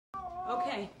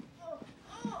Okay.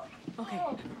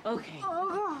 Okay.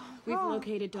 We've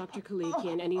located Dr.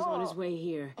 Kalikian, and he's on his way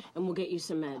here, and we'll get you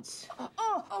some meds.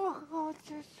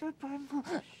 So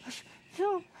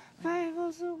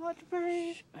painful, so much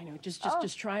pain. I know.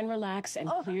 Just try and relax and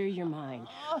clear your mind.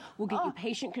 We'll get you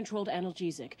patient-controlled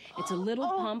analgesic. It's a little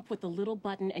pump with a little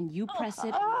button, and you press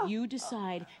it, and you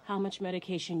decide how much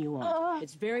medication you want.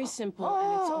 It's very simple,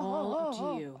 and it's all up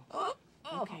to you.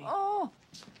 Okay.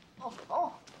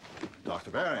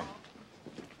 Dr. Baring.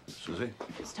 Susie?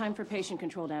 It's time for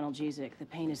patient-controlled analgesic. The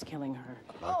pain is killing her.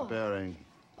 Dr. Baring,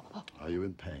 are you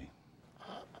in pain?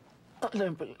 I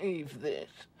don't believe this.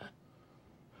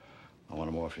 I want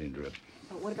a morphine drip.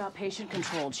 But what about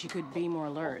patient-controlled? She could be more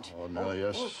alert. Ordinarily,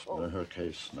 yes. But in her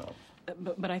case, no.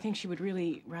 But I think she would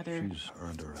really rather... She's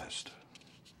earned a rest.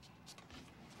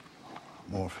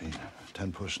 Morphine.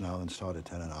 10 push now, then start at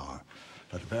 10 an hour.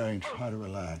 Dr. Baring, try to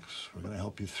relax. We're going to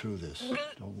help you through this.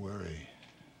 Don't worry.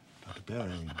 Dr.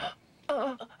 Baring.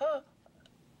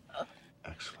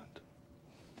 Excellent.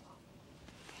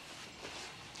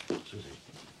 Susie.